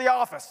who gets the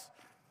office,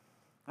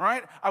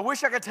 right? I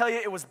wish I could tell you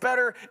it was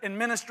better in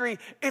ministry.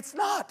 It's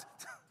not.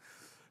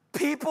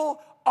 People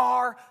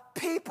are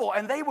people,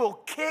 and they will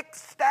kick,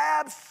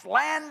 stab,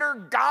 slander,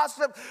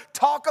 gossip,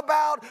 talk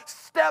about,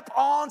 step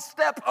on,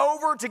 step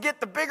over to get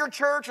the bigger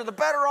church or the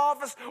better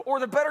office or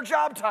the better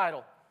job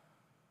title.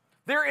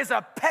 There is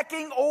a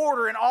pecking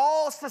order in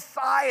all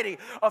society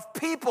of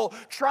people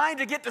trying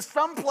to get to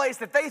some place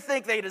that they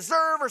think they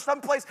deserve or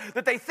some place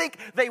that they think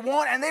they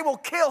want, and they will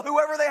kill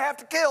whoever they have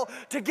to kill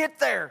to get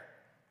there.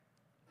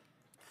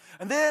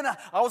 And then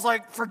I was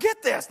like,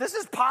 forget this. This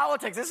is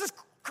politics. This is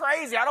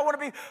crazy. I don't want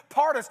to be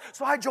part of this.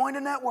 So I joined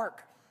a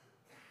network.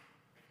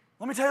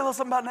 Let me tell you a little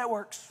something about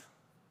networks.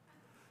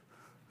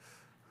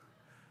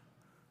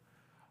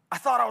 I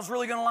thought I was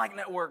really going to like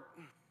network.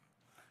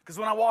 Because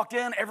when I walked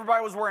in,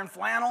 everybody was wearing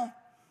flannel.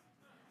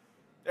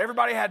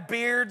 Everybody had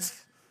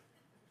beards.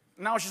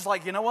 And I was just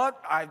like, you know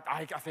what? I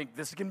think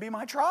this can be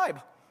my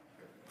tribe.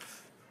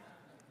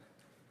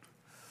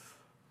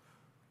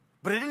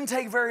 But it didn't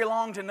take very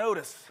long to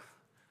notice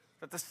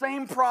that the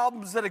same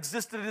problems that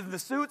existed in the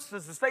suits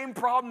is the same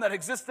problem that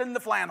exists in the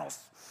flannels.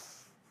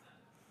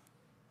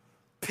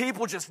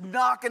 People just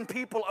knocking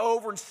people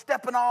over and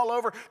stepping all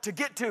over to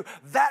get to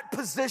that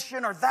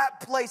position or that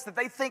place that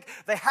they think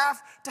they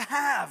have to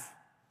have.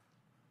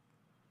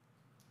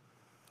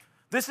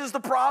 This is the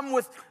problem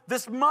with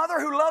this mother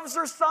who loves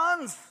her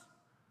sons.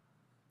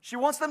 She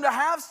wants them to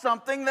have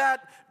something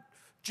that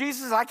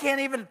Jesus says, I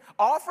can't even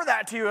offer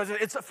that to you.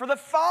 It's for the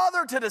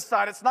Father to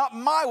decide. It's not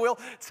my will.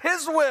 It's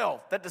His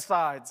will that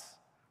decides.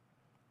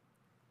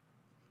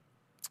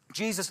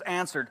 Jesus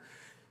answered,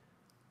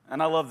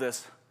 and I love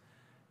this,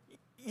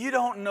 you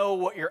don't know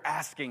what you're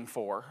asking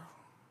for.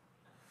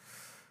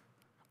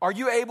 Are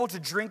you able to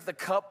drink the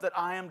cup that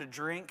I am to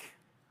drink?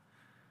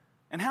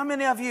 And how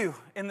many of you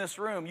in this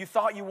room, you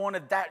thought you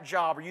wanted that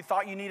job or you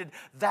thought you needed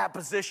that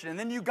position, and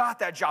then you got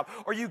that job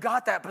or you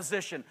got that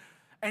position,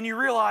 and you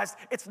realized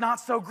it's not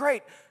so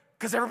great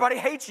because everybody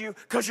hates you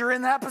because you're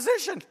in that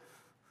position?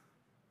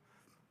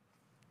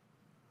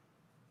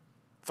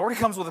 Authority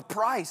comes with a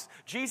price.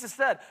 Jesus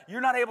said,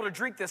 you're not able to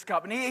drink this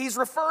cup. And he's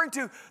referring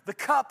to the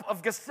cup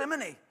of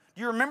Gethsemane.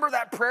 Do you remember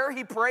that prayer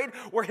he prayed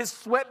where his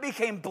sweat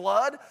became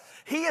blood?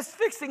 He is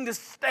fixing to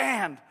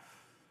stand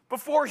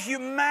before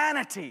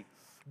humanity,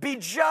 be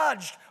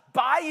judged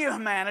by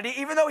humanity,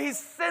 even though he's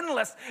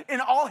sinless in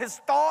all his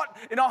thought,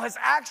 in all his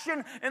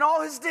action, in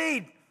all his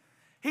deed.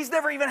 He's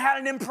never even had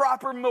an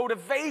improper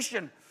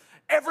motivation.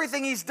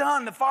 Everything he's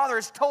done, the Father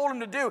has told him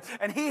to do,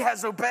 and he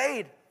has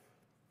obeyed.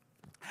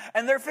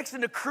 And they're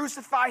fixing to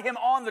crucify him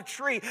on the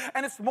tree.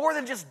 And it's more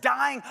than just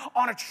dying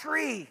on a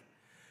tree.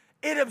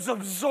 It is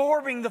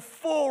absorbing the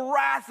full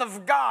wrath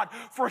of God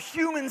for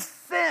human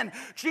sin.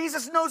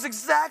 Jesus knows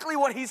exactly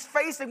what he's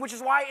facing, which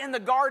is why in the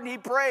garden he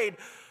prayed,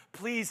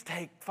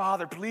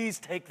 Father, please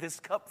take this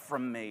cup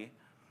from me.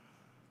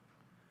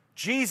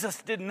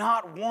 Jesus did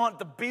not want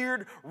the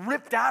beard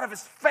ripped out of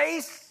his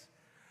face.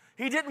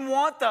 He didn't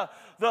want the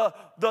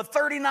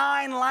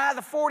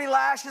 40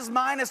 lashes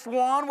minus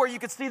one where you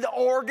could see the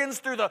organs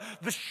through the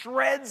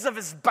shreds of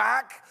his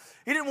back.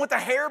 He didn't want the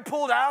hair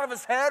pulled out of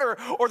his head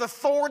or the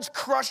thorns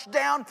crushed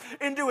down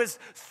into his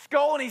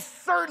skull. And he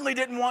certainly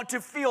didn't want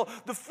to feel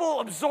the full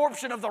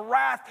absorption of the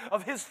wrath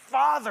of his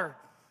Father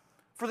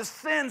for the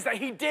sins that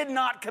he did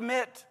not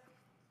commit.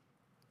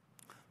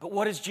 But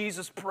what is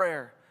Jesus'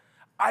 prayer?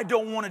 I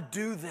don't want to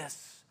do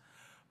this,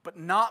 but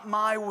not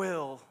my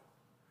will.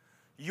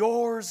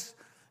 Yours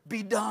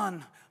be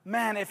done.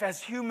 Man, if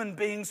as human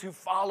beings who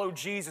follow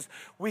Jesus,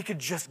 we could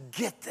just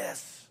get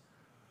this.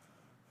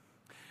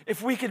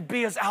 If we could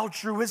be as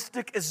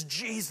altruistic as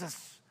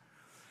Jesus,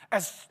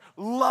 as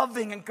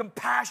loving and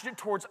compassionate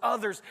towards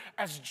others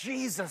as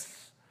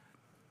Jesus,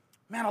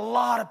 man, a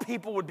lot of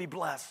people would be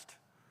blessed.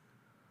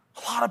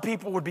 A lot of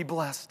people would be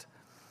blessed.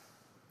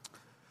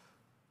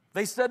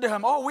 They said to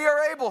him, oh, we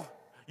are able.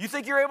 You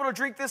think you're able to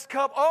drink this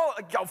cup? Oh,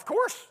 of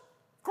course.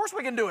 Of course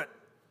we can do it.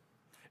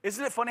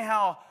 Isn't it funny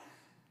how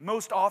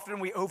most often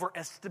we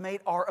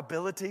overestimate our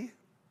ability?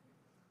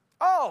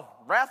 Oh,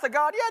 wrath of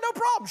God? Yeah, no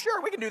problem.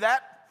 Sure, we can do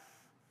that.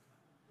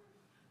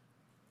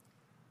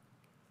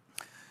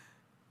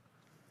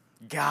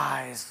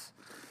 Guys,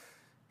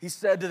 he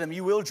said to them,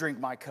 you will drink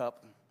my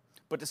cup,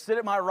 but to sit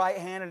at my right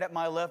hand and at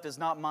my left is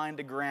not mine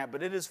to grant,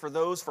 but it is for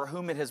those for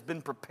whom it has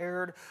been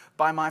prepared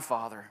by my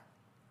Father.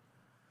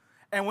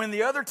 And when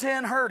the other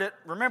 10 heard it,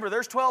 remember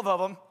there's 12 of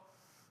them,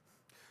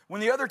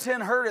 when the other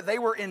 10 heard it, they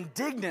were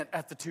indignant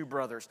at the two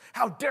brothers.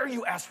 How dare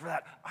you ask for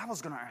that? I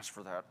was going to ask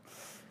for that.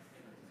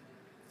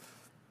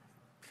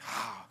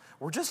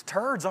 We're just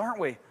turds, aren't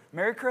we?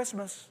 Merry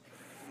Christmas.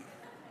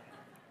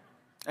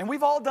 And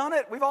we've all done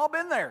it. We've all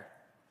been there.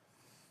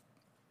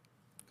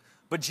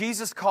 But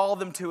Jesus called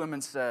them to him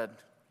and said,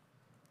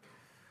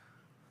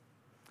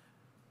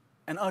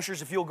 and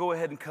ushers, if you'll go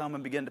ahead and come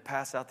and begin to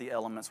pass out the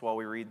elements while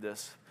we read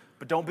this.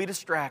 But don't be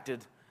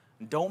distracted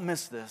and don't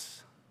miss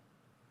this.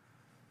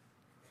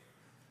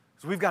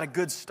 So we've got a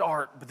good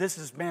start, but this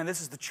is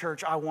the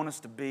church I want us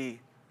to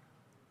be.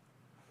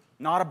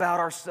 Not about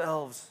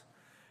ourselves.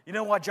 You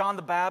know why John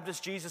the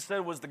Baptist, Jesus said,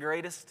 was the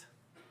greatest?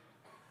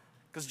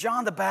 Because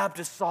John the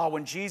Baptist saw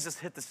when Jesus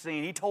hit the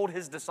scene, he told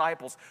his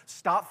disciples,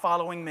 stop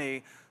following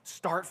me,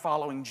 start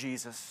following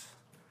Jesus.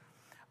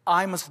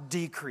 I must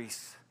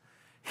decrease.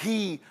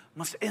 He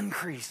must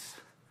increase.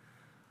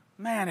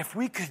 Man, if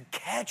we could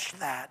catch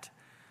that,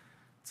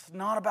 It's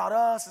not about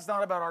us. It's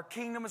not about our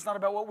kingdom. It's not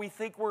about what we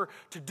think we're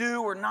to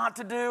do or not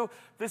to do.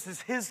 This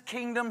is His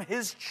kingdom,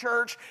 His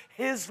church,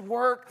 His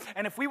work.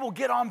 And if we will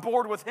get on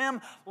board with Him,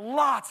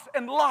 lots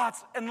and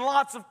lots and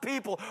lots of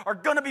people are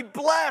going to be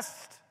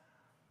blessed.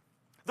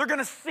 They're going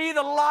to see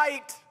the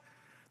light.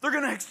 They're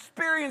going to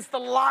experience the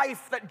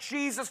life that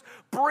Jesus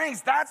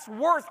brings. That's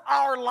worth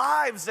our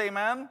lives,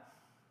 amen?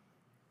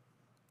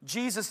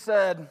 Jesus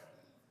said,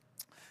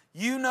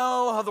 you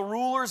know how the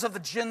rulers of the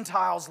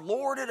Gentiles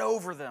lord it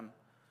over them.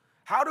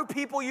 How do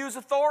people use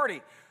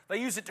authority? They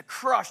use it to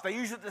crush. They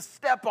use it to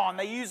step on.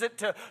 They use it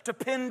to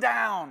pin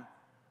down.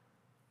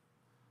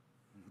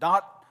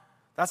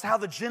 That's how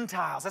the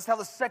Gentiles, that's how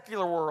the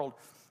secular world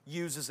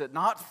uses it,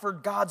 not for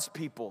God's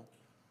people.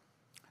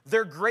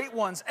 Their great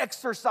ones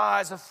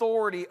exercise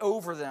authority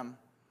over them.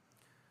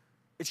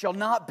 It shall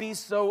not be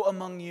so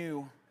among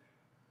you,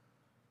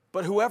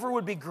 but whoever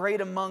would be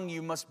great among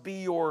you must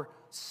be your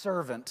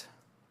servant.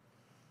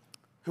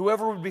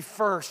 Whoever would be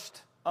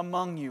first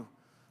among you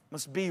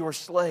must be your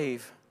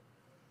slave.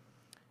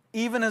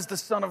 Even as the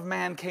Son of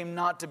Man came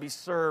not to be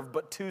served,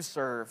 but to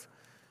serve,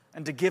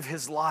 and to give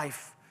His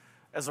life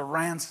as a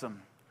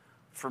ransom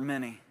for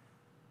many.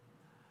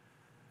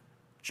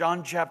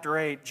 John chapter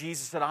 8,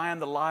 Jesus said, I am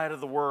the light of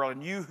the world,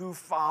 and you who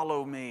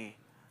follow me.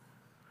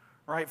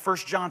 Right? 1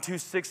 John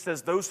 2:6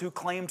 says, those who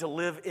claim to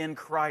live in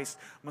Christ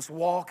must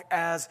walk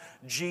as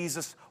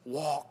Jesus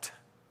walked.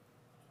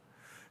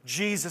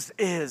 Jesus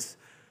is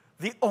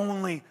the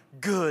only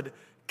good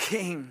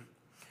King.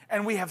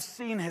 And we have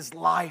seen His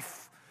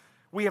life.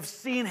 We have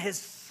seen His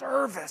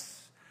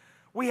service.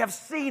 We have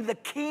seen the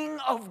King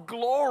of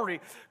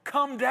glory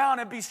come down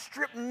and be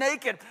stripped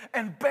naked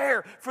and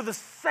bare for the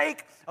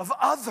sake of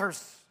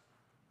others.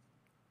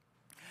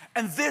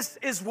 And this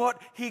is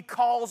what He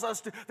calls us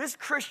to. This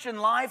Christian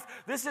life,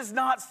 this is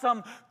not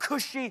some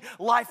cushy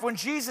life. When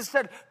Jesus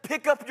said,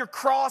 pick up your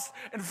cross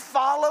and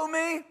follow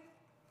me,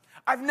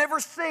 I've never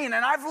seen,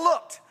 and I've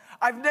looked,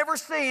 I've never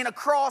seen a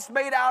cross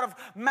made out of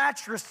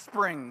mattress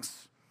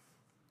springs.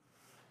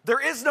 There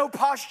is no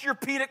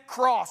Posturepedic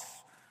cross.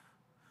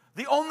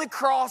 The only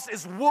cross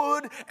is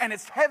wood, and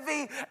it's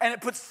heavy, and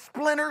it puts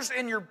splinters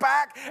in your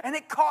back, and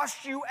it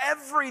costs you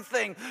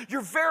everything,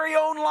 your very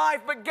own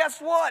life. But guess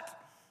what?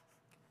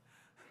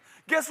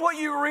 Guess what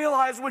you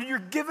realize when you're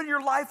giving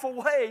your life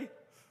away?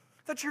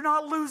 That you're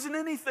not losing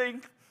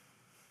anything.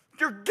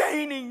 You're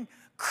gaining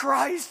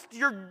Christ.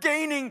 You're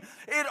gaining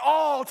it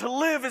all. To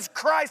live is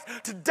Christ.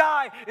 To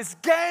die is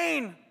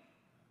gain.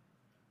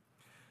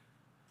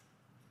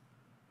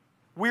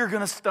 We're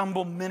going to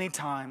stumble many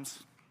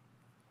times.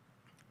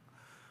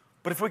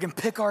 But if we can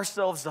pick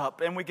ourselves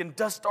up and we can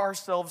dust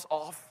ourselves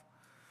off,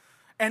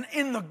 and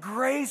in the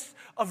grace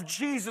of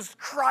Jesus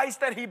Christ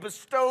that He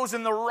bestows,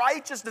 in the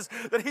righteousness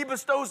that He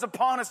bestows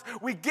upon us,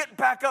 we get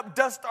back up,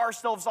 dust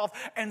ourselves off,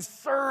 and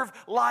serve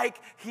like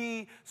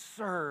He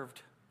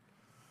served.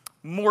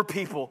 More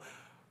people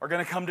are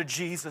going to come to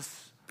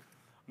Jesus.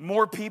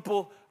 More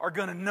people are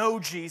going to know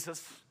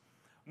Jesus.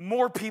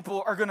 More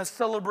people are going to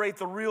celebrate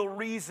the real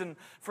reason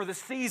for the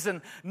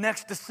season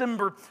next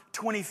December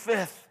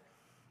 25th.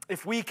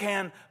 If we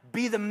can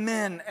be the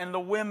men and the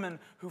women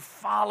who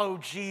follow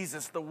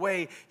Jesus the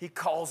way He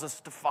calls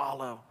us to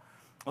follow.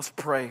 Let's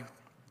pray.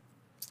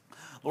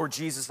 Lord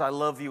Jesus, I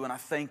love You and I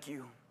thank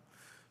You.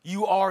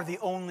 You are the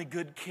only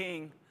good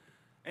King,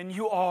 and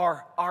You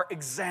are our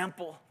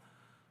example.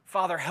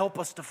 Father, help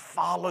us to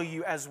follow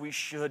You as we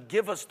should.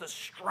 Give us the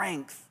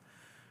strength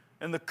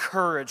and the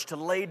courage to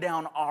lay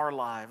down our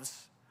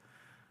lives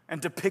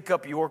and to pick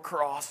up Your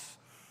cross,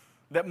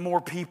 that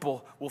more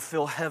people will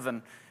fill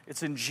heaven.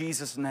 It's in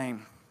Jesus'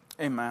 name.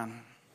 Amen.